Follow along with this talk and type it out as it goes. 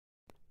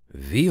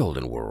The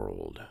Olden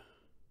World,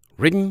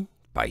 written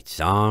by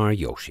Czar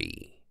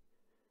Yoshi.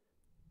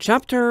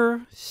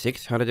 Chapter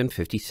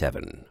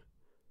 657.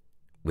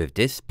 With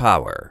this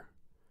power.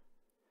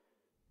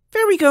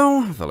 There we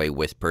go, Valet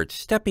whispered,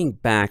 stepping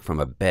back from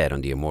a bed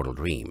on the immortal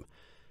dream.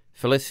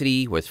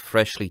 Felicity was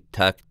freshly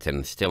tucked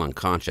and still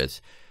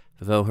unconscious,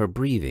 though her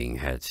breathing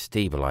had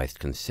stabilized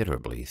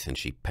considerably since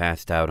she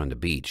passed out on the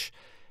beach,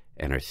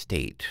 and her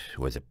state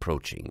was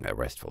approaching a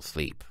restful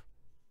sleep.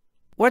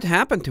 "What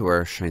happened to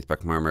her?"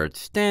 Scheinsbach murmured,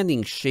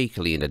 standing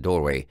shakily in the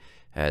doorway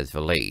as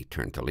Valet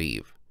turned to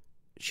leave.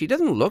 "She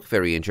doesn't look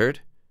very injured."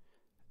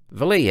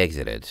 Valet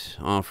exited,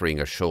 offering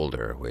a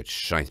shoulder, which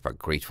Scheinsbach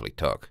gratefully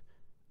took.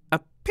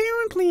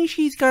 "Apparently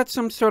she's got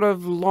some sort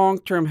of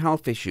long-term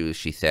health issues,"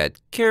 she said,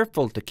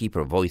 careful to keep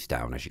her voice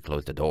down as she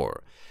closed the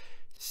door.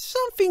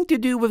 "Something to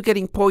do with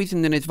getting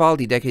poisoned in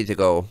Isvaldi decades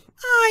ago.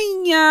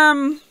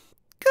 I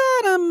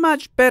got a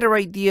much better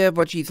idea of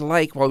what she's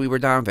like while we were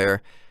down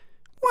there.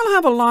 We'll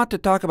have a lot to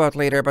talk about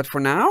later, but for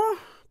now,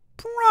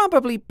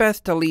 probably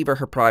best to leave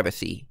her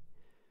privacy."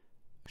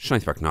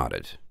 Scheinsbach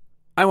nodded.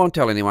 "I won't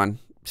tell anyone.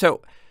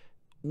 So,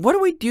 what do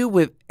we do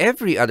with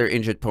every other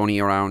injured pony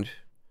around?"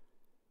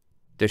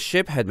 The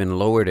ship had been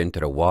lowered into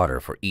the water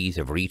for ease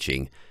of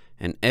reaching,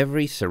 and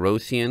every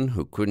Cerosian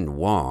who couldn't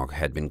walk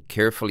had been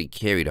carefully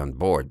carried on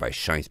board by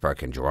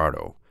Scheinsbach and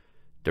Gerardo.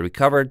 The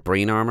recovered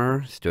brain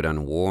armor stood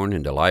unworn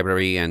in the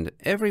library, and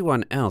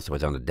everyone else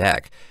was on the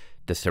deck,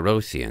 the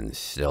Cerosians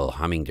still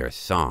humming their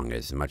song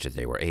as much as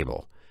they were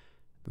able.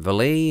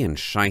 Valet and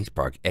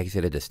Scheinsbach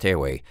exited the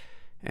stairway,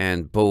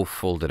 and both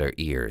folded their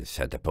ears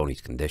at the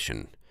pony's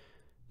condition.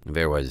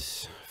 There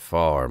was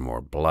far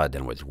more blood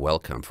than was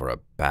welcome for a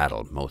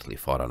battle mostly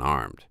fought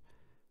unarmed.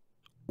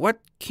 "What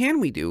can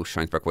we do?"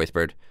 Scheinsbach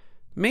whispered.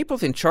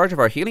 "Maple's in charge of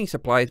our healing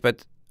supplies,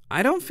 but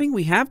I don't think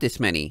we have this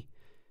many."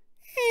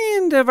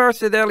 "And the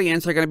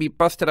Varsadelians are going to be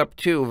busted up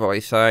too," Valet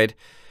sighed.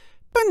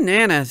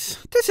 "Bananas.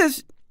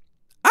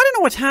 I don't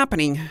know what's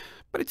happening,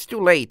 but it's too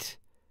late."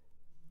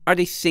 "Are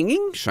they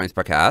singing?"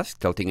 Scheinsbach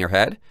asked, tilting her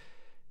head.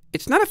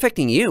 "It's not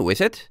affecting you, is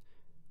it?"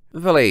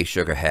 Valet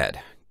shook her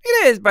head.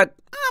 "It is, but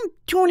I'm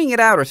tuning it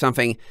out or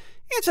something.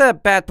 It's a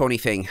bad pony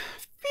thing.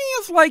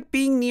 Feels like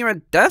being near a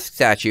dusk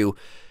statue.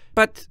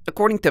 But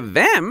according to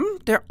them,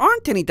 there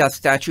aren't any dusk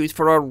statues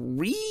for a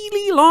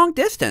really long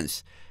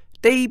distance.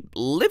 They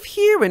live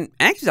here in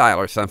exile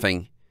or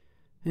something."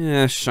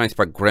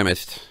 Scheinsbach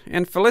grimaced.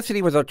 "And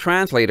Felicity was our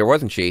translator,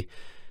 wasn't she?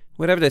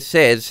 Whatever this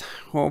is,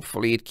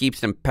 hopefully it keeps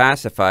them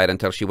pacified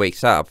until she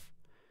wakes up."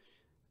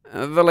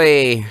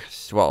 Valet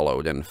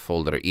swallowed and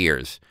folded her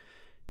ears.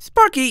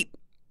 "Sparky,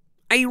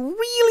 I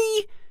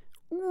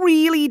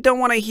really don't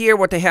want to hear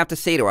what they have to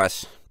say to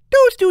us.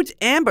 Those dudes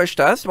ambushed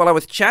us while I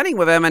was chatting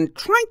with them and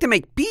trying to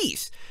make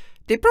peace.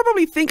 They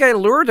probably think I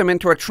lured them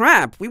into a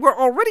trap. We were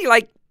already,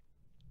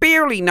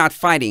 barely not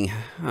fighting."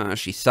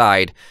 She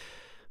sighed.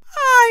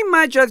 "I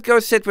might just go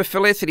sit with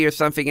Felicity or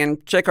something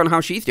and check on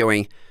how she's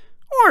doing.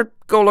 Or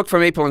go look for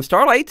Maple and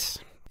Starlight.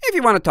 If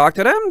you want to talk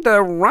to them, the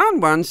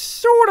round one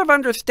sort of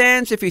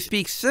understands if you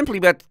speak simply,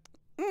 but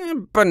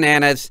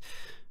bananas.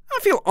 I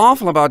feel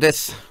awful about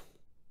this.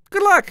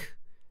 Good luck."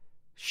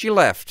 She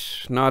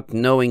left, not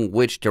knowing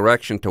which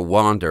direction to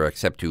wander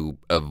except to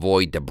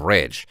avoid the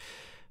bridge.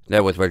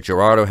 That was where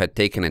Gerardo had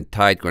taken and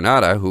tied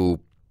Granada, who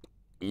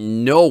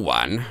no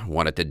one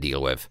wanted to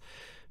deal with.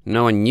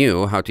 No one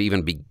knew how to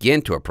even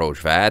begin to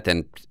approach that,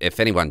 and if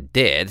anyone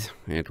did,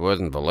 it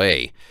wasn't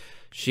Valet.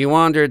 She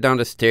wandered down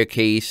the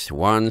staircase,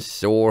 one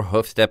sore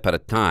hoofstep at a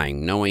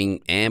time,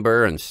 knowing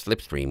Amber and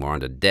Slipstream were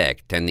on the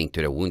deck, tending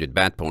to the wounded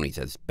bat ponies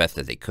as best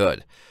as they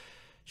could.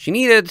 She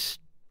needed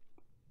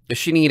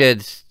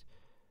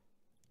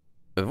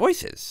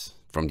voices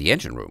from the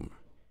engine room.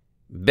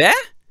 "Beh?"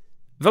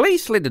 Valet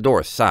slid the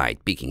door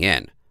aside, peeking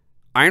in.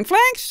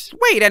 "Ironflanks?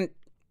 Wait, and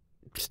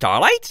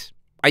Starlight?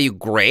 Are you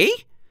gray?"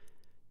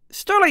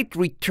 Starlight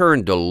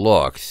returned the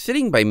look,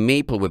 sitting by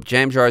Maple with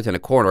jam jars in a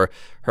corner,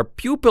 her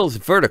pupils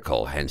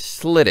vertical and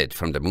slitted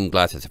from the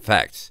moonglass's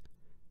effects.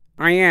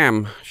 "I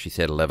am," she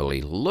said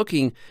levelly,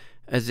 looking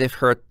as if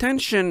her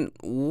attention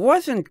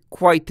wasn't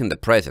quite in the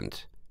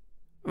present.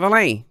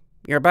 "Valet,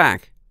 you're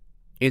back.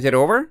 Is it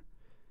over?"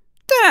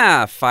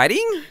 "The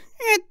fighting?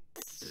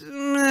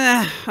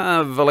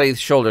 Valet's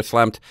shoulder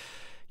slumped.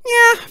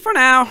 "Yeah, for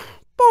now.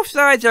 Both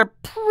sides are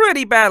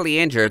pretty badly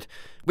injured.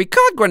 We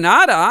caught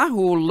Granada,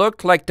 who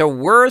looked like the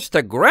worst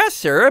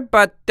aggressor,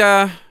 but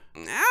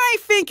I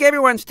think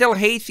everyone still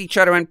hates each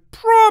other and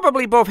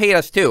probably both hate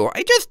us too.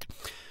 I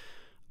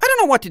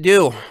don't know what to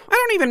do. I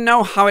don't even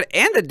know how it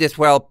ended this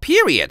well,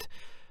 period."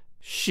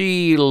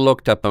 She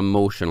looked up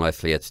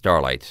emotionlessly at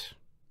Starlight.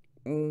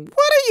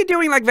 "What are you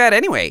doing like that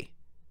anyway?"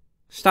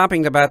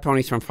 "Stopping the bat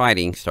ponies from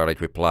fighting,"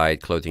 Starlight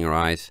replied, closing her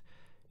eyes.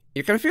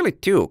 "You can feel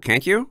it too,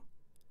 can't you?"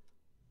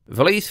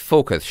 Valet's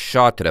focus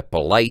shot to the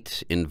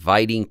polite,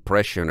 inviting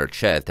pressure in her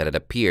chest that had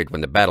appeared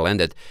when the battle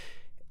ended,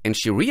 and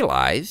she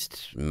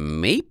realized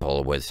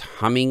Maple was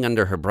humming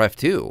under her breath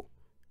too.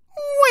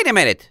 "Wait a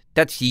minute,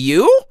 that's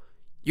you?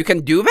 You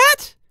can do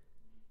that?"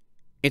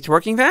 "It's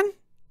working then?"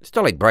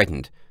 Starlight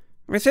brightened.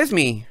 This is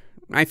me,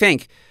 I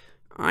think.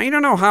 I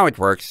don't know how it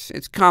works.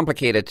 It's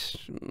complicated.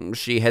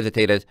 She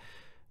hesitated.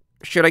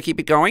 Should I keep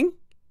it going?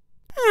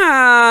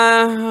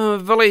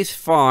 Valet's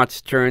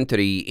thoughts turned to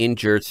the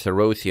injured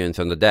Cerosians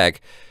on the deck,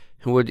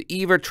 who would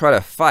either try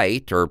to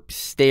fight or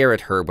stare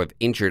at her with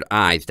injured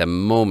eyes the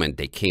moment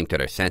they came to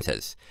their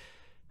senses.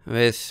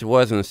 This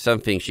wasn't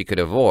something she could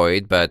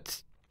avoid,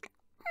 but...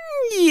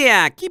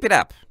 Yeah, keep it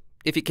up.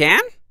 If you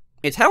can.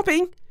 It's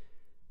helping.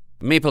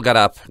 Maple got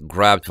up,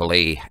 grabbed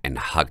Valet, and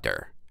hugged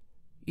her.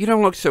 You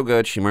don't look so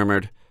good, she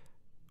murmured.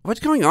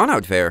 What's going on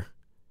out there?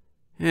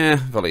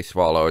 Valet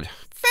swallowed.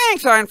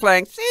 Thanks,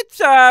 Ironflanks.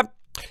 It's,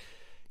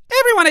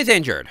 everyone is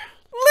injured.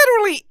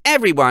 Literally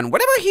everyone.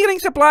 Whatever healing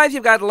supplies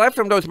you've got left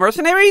from those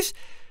mercenaries,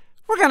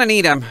 we're gonna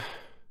need them.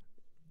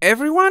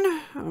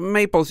 Everyone?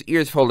 Maple's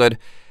ears folded.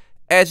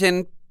 As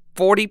in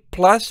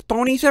 40-plus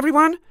ponies,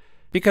 everyone?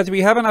 Because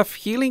we have enough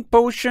healing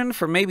potion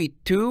for maybe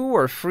 2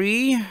 or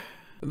 3?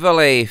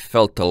 Valet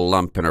felt the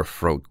lump in her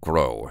throat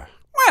grow.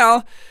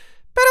 Well,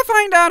 better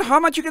find out how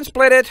much you can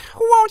split it,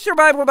 who won't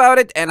survive without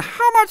it, and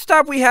how much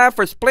stuff we have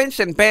for splints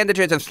and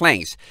bandages and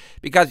slings.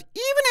 Because even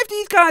if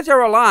these guys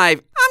are alive,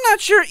 I'm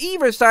not sure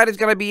either side is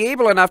going to be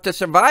able enough to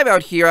survive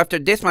out here after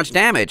this much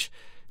damage.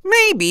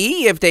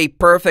 Maybe if they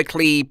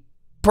perfectly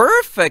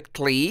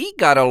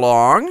got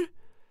along.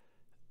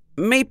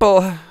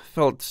 Maple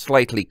felt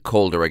slightly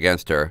colder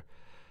against her.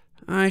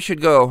 I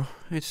should go.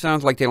 It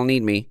sounds like they'll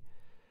need me.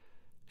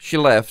 She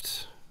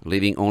left,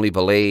 leaving only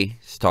Valet,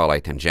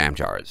 Starlight, and Jam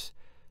Jars.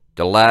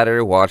 The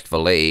latter watched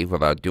Valet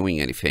without doing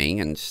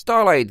anything, and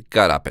Starlight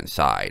got up and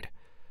sighed.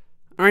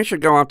 I should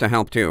go out to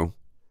help, too.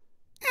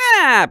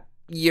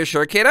 You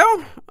sure, kiddo?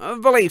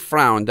 Valet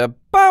frowned,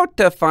 about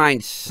to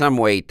find some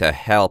way to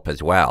help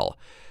as well.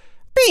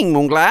 Being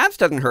Moonglass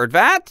doesn't hurt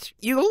that.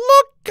 You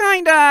look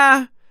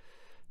kinda...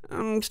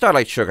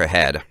 Starlight shook her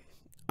head.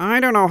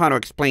 I don't know how to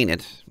explain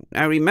it.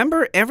 I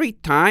remember every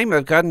time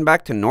I've gotten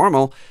back to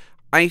normal,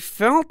 I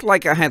felt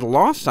like I had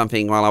lost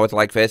something while I was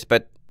like this,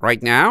 but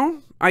right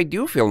now, I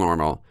do feel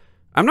normal.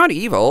 I'm not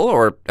evil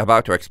or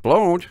about to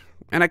explode,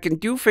 and I can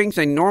do things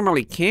I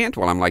normally can't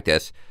while I'm like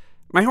this.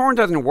 My horn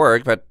doesn't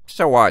work, but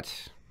so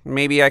what?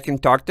 Maybe I can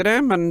talk to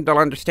them and they'll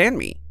understand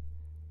me.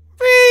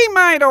 They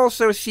might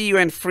also see you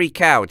and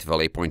freak out,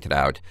 Valet pointed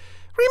out.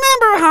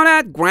 Remember how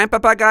that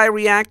Grandpapa guy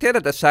reacted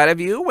at the sight of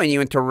you when you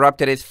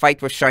interrupted his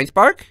fight with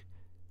Shinespark?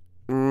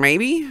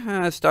 Maybe?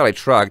 Starlight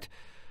shrugged.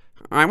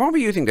 I won't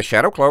be using the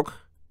Shadow Cloak.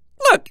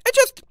 Look,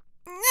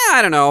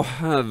 I don't know.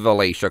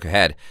 Valet shook her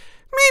head.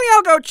 Maybe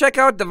I'll go check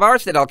out the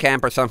Varcitadel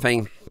camp or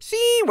something.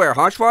 See where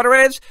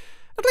Harshwater is?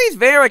 At least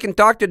there I can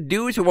talk to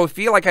dudes who will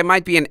feel like I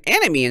might be an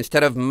enemy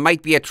instead of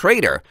might be a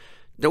traitor.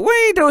 The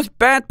way those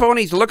bad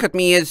ponies look at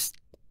me is...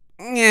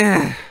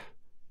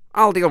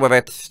 I'll deal with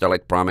it,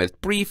 Starlight promised,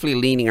 briefly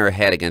leaning her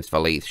head against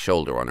Valet's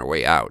shoulder on her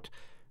way out.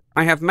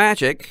 I have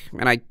magic,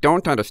 and I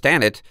don't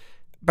understand it,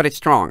 but it's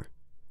strong.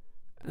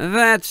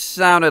 That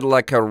sounded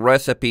like a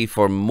recipe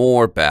for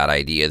more bad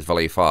ideas,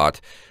 Valet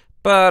thought,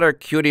 but her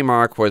cutie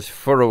mark was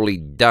thoroughly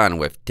done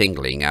with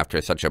tingling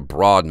after such a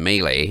broad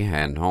melee,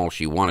 and all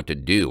she wanted to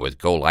do was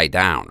go lie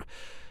down,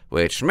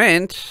 which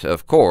meant,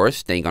 of course,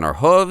 staying on her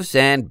hooves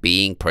and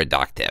being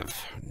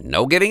productive.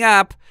 No giving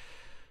up.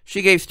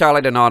 She gave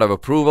Starlight a nod of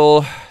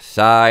approval,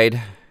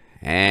 sighed,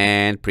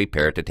 and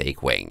prepared to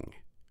take wing.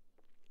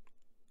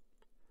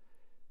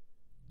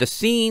 The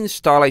scene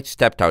Starlight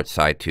stepped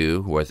outside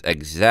to was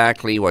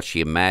exactly what she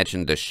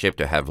imagined the ship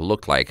to have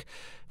looked like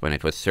when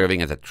it was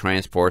serving as a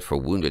transport for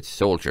wounded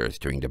soldiers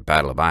during the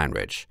Battle of Iron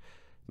Ridge.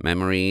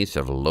 Memories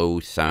of low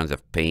sounds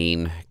of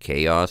pain,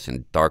 chaos,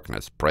 and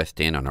darkness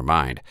pressed in on her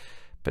mind,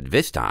 but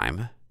this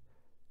time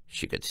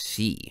she could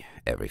see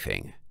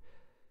everything.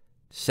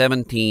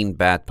 17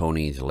 bat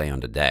ponies lay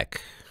on the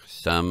deck,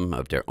 some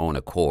of their own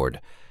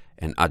accord,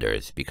 and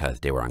others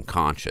because they were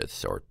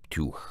unconscious or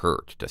too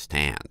hurt to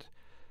stand.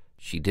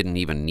 She didn't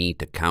even need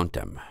to count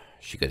them.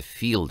 She could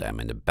feel them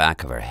in the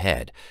back of her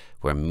head,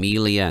 where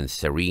Melia and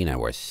Serena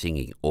were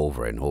singing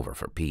over and over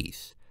for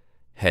peace.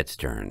 Heads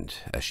turned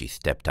as she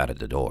stepped out of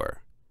the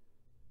door.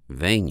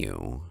 They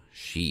knew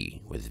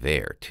she was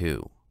there,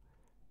 too.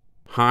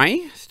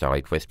 "Hi,"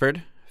 Starlight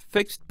whispered,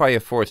 fixed by a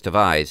forest of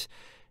eyes,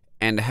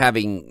 and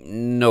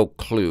having no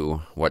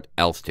clue what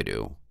else to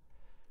do.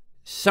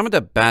 Some of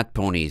the bat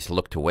ponies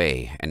looked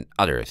away, and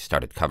others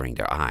started covering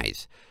their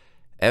eyes.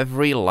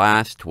 Every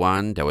last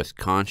one that was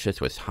conscious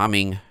was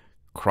humming,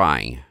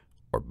 crying,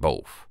 or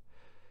both.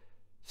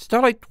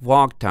 Starlight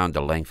walked down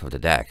the length of the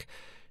deck.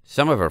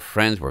 Some of her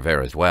friends were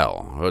there as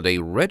well, though they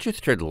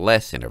registered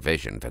less in her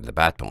vision than the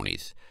bat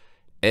ponies.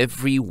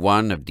 Every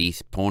one of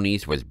these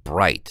ponies was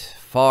bright,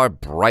 far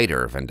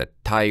brighter than the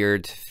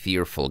tired,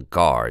 fearful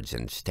guards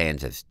in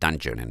Stanza's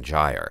dungeon and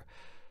gyre.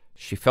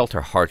 She felt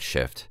her heart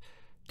shift.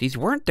 These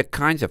weren't the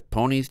kinds of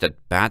ponies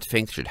that bad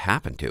things should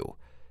happen to.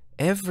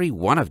 Every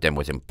one of them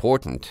was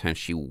important, and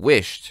she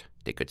wished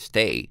they could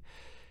stay.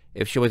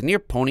 If she was near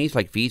ponies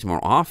like these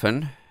more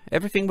often,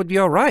 everything would be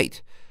all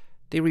right.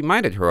 They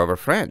reminded her of her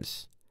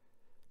friends.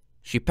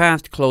 She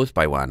passed close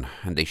by one,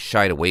 and they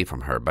shied away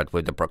from her, but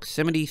with the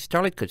proximity,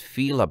 Starlight could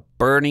feel a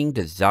burning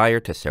desire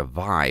to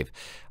survive,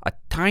 a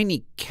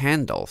tiny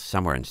candle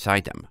somewhere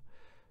inside them.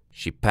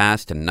 She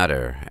passed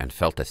another and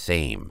felt the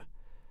same,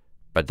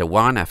 but the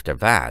one after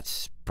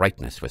that's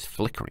brightness was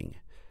flickering.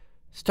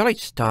 Starlight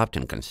stopped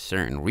in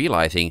concern,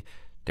 realizing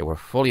they were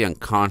fully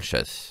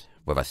unconscious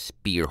with a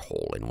spear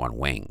hole in one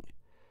wing.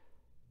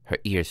 Her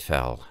ears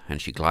fell,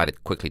 and she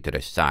glided quickly to their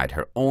side,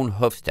 her own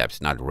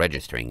hoofsteps not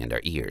registering in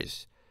their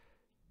ears.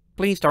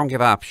 "Please don't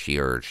give up," she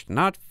urged,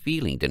 not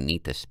feeling the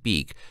need to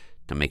speak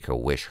to make her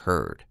wish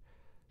heard.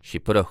 She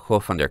put a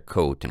hoof on their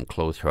coat and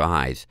closed her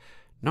eyes,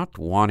 not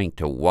wanting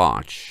to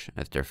watch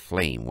as their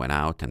flame went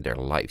out and their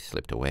life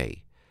slipped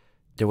away.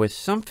 There was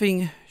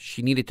something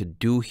she needed to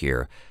do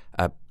here,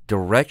 a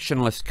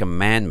directionless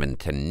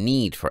commandment, a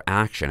need for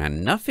action,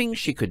 and nothing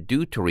she could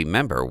do to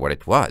remember what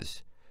it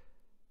was.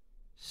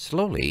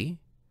 Slowly,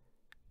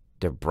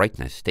 their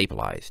brightness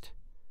stabilized.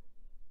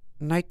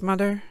 "Night,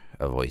 Mother?"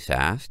 a voice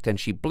asked, and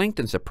she blinked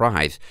in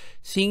surprise,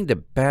 seeing the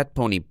Bat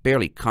Pony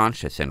barely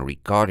conscious and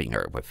regarding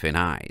her with thin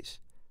eyes.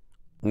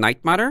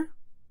 "Night, Mother?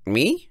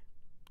 Me?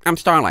 I'm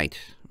Starlight."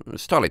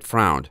 Starlight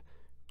frowned.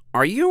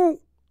 "Are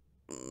you—"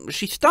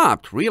 She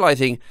stopped,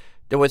 realizing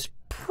there was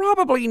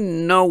probably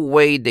no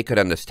way they could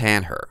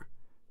understand her.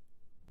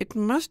 "It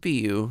must be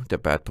you," the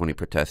Bat Pony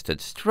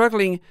protested,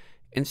 struggling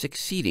and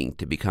succeeding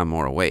to become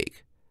more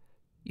awake.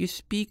 "You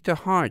speak to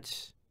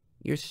hearts.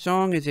 Your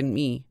song is in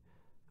me.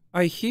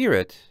 I hear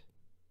it."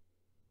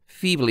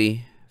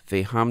 Feebly,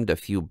 they hummed a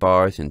few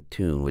bars in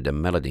tune with the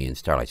melody in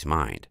Starlight's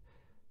mind.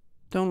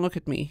 "Don't look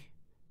at me.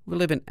 We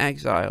live in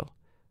exile.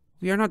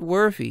 We are not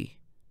worthy.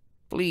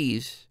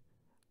 Please."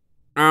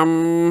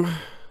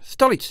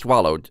 Starlight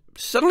swallowed,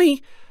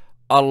 suddenly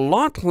a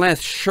lot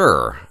less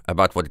sure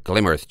about what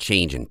Glimmer's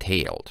change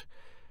entailed.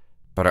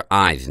 But her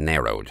eyes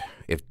narrowed.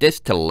 If this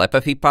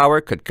telepathy power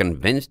could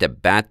convince the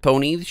Bat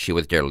Ponies she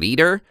was their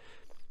leader,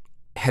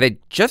 had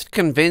it just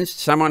convinced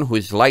someone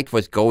whose light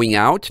was going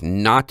out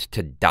not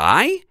to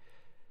die?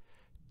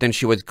 Then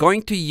she was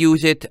going to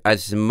use it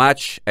as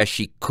much as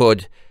she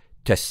could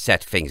to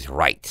set things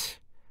right.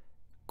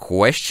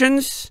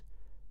 Questions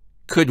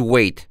could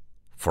wait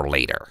for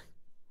later.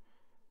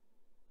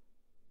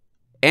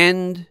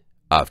 End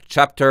of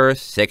chapter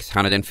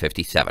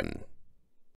 657.